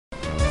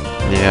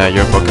Yeah,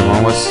 your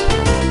Pokemon was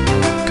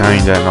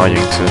kinda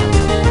annoying too.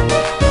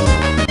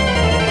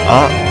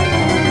 Ah!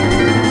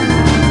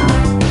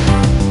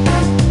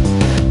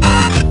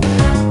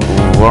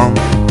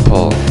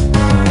 Wormhole.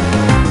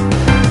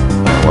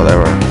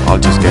 Whatever, I'll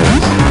just get it.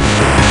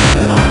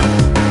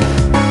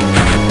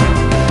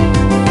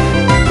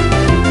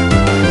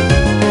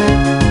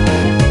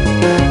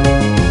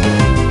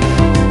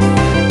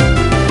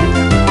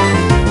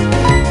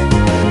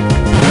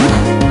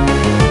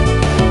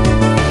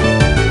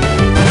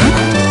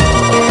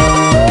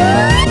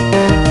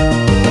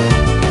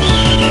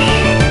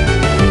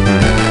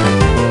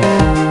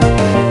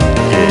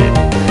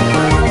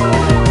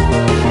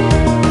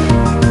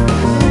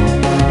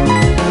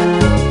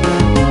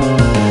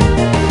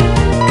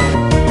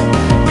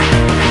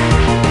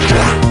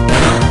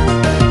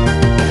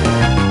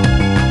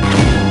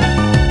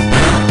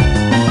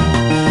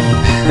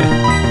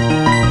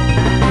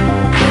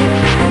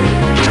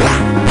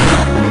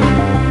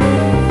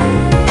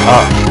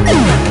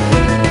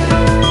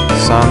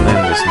 Sun in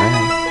this name.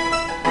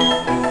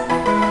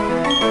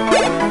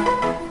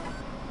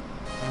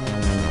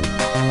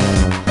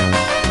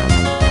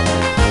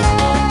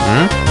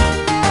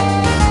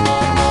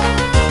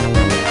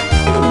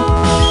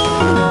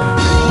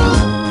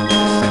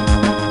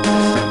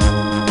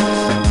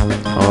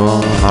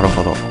 Oh, なる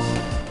ほど。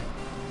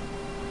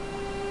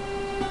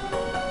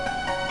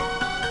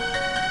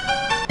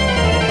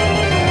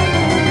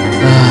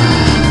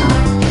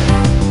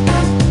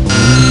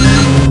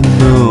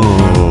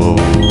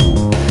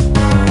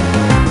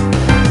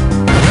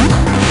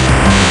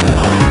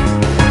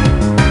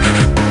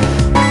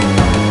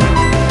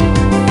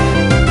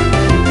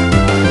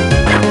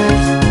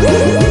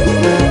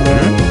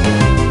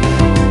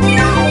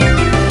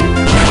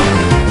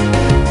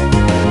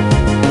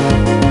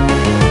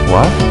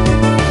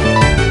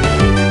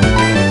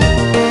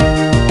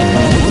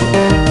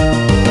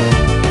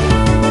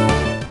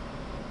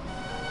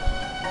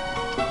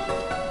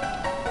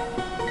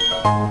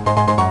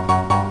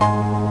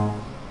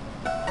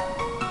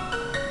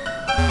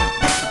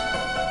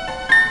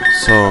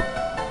So,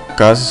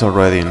 Gus is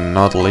already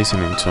not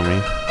listening to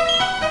me.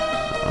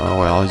 Oh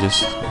well, I'll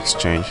just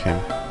exchange him.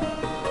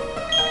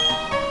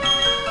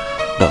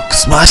 Look,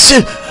 smash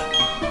it!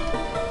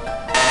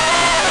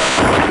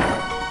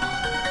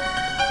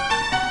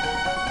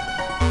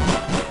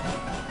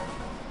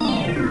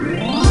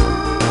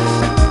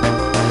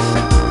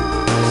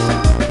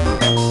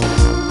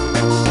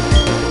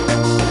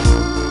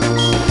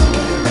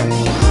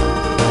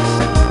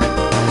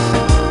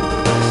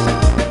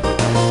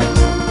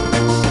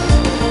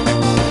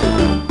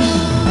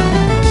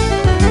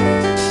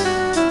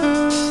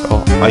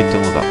アイテ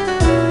ムだ。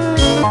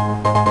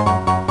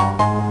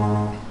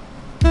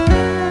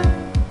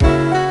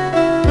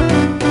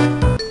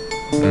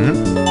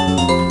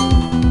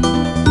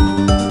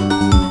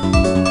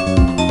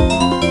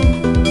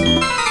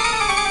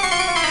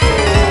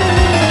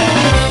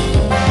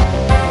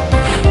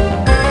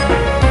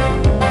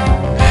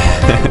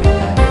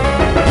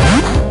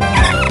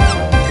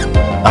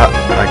あ、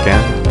again。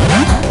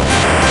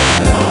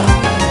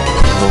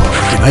今度は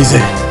いけない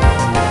ぜ。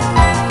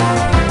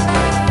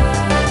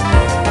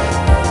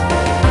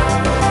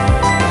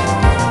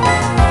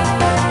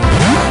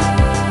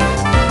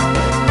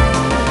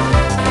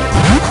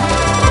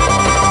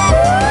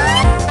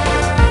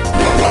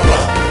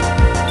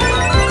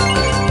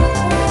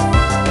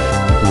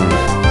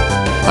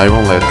I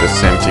won't let the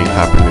same thing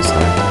happen this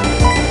time.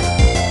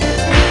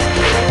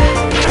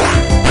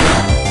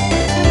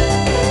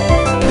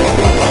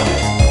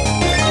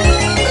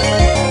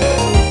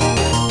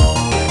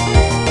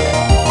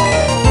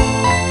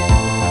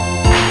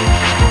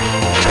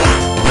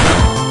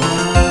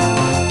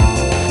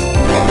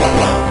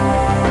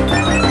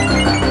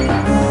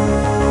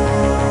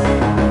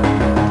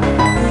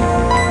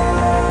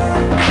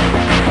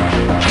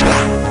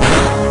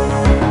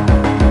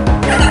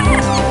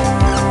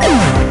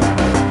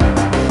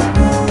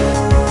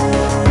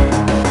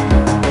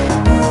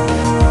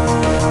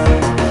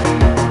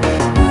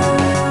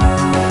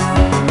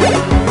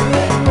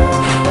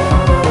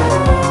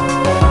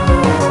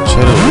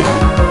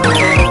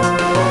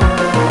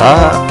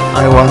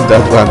 I want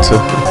that one too.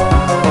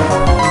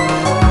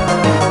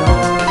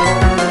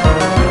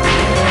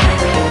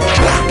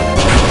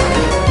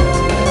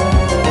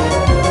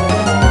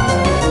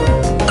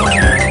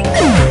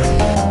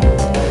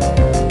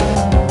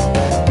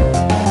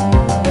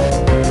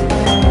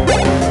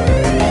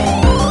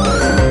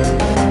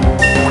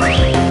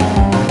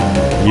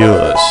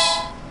 Yes.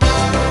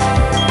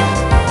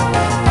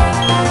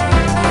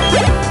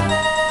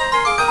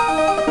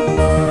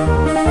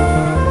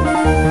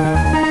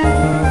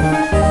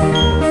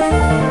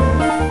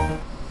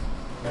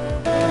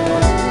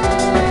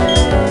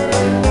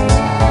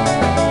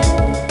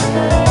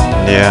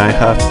 Yeah, I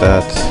have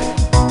that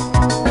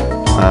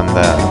and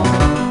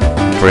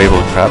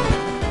Gravel Crab.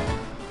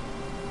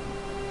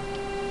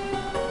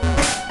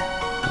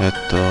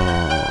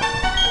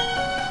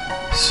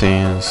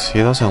 Since he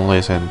doesn't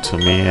listen to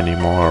me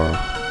anymore,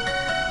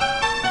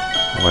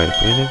 Wait,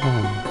 we didn't...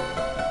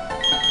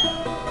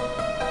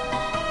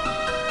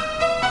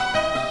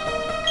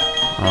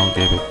 I'll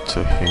give it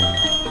to him.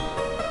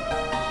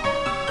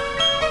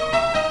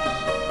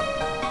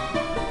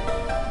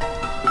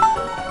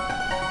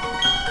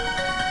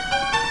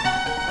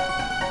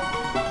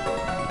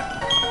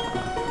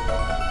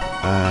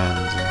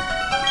 And...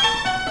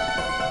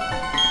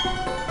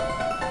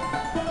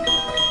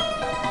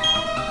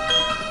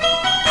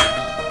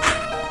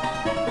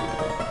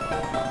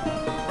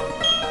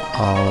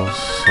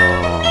 also...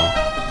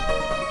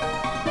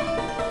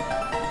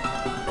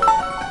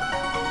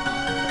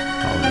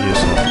 I'll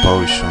use a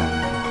potion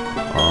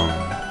on...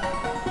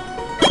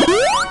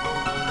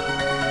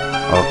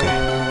 Okay.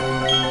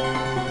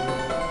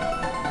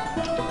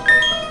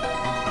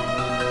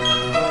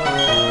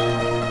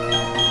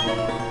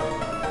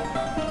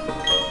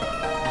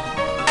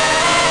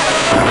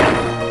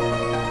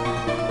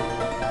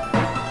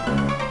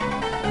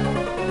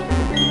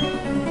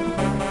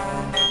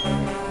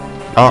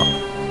 Oh!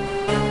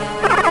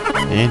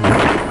 In.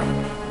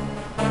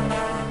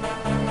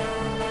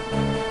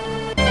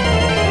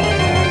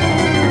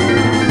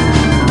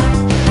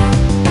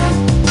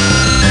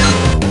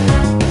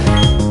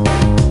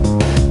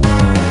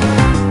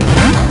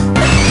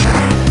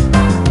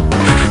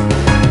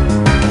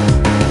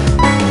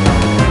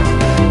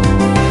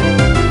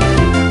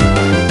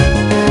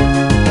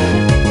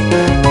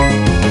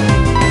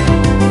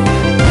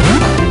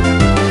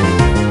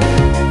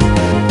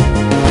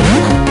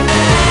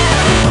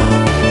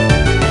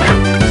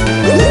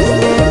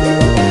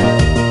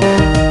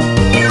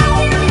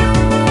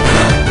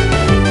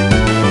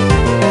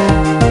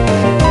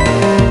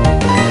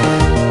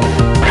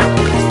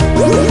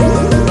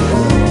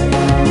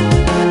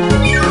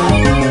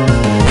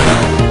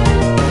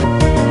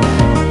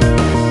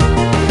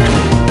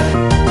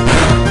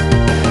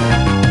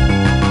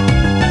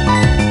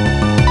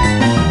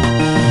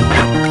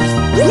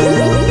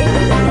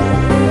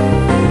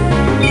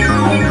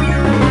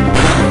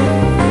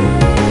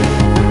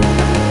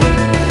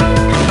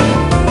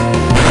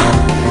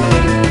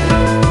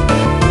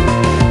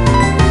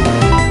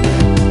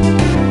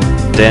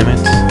 Damn it.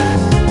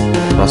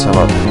 It was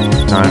about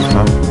time,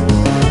 huh?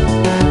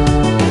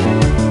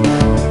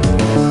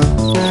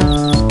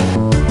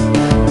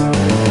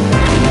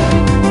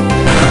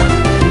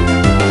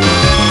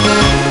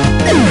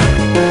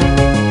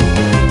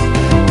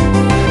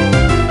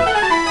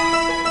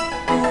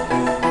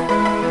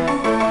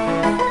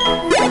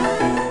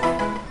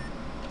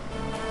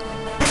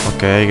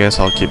 Okay, I guess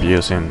I'll keep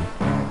using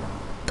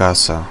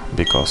Casa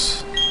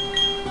because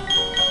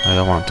I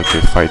don't want to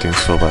keep fighting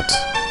Zubats.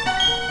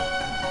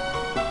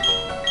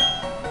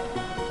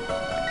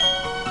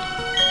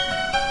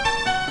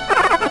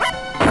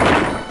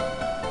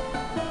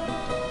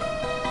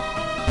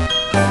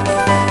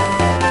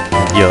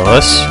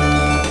 Yes.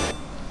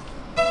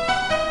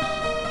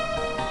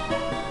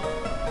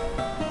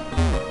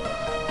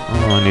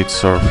 Oh, I need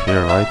surf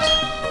here, right?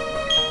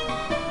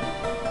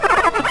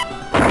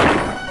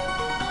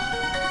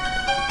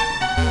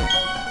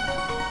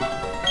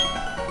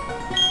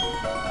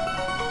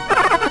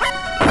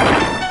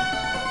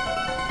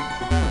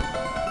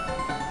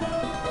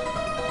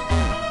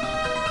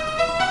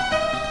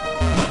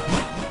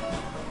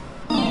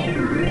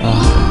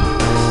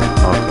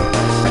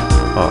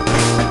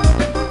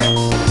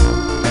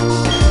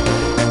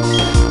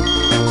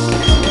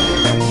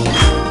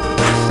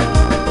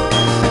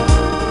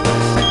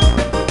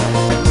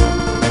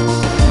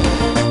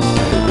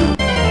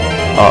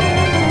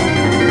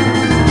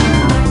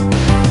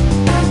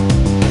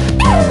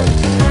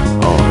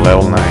 Oh,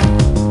 level 9.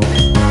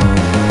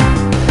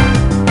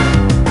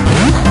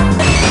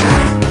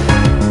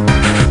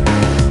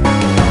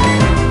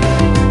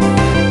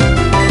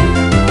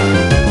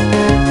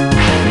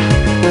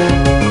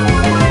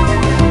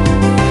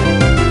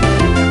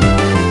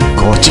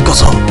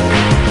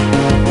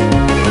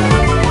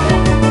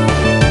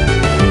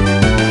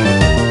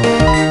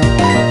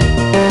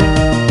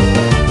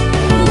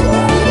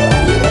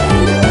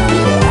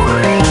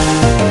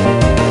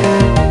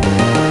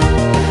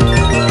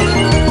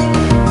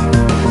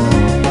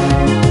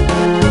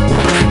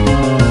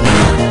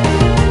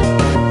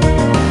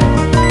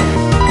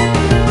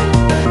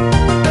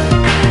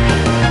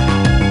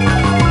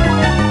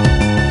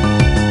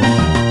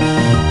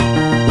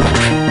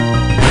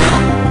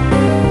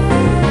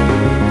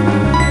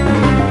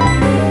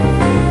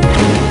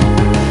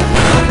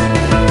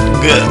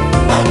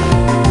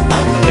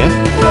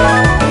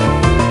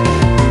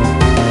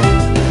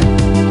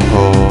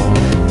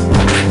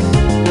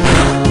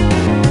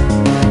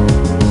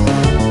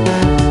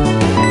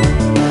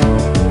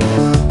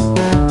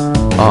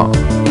 Oh,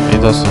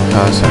 it doesn't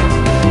have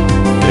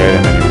the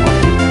item anymore.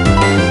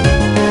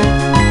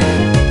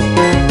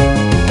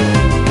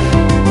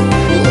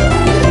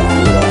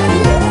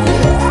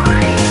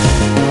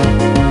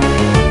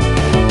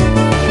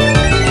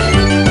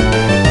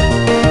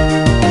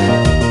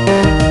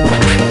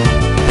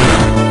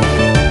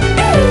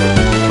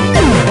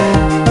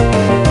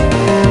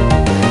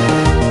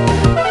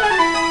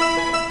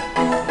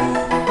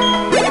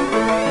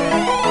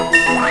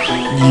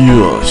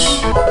 Yes.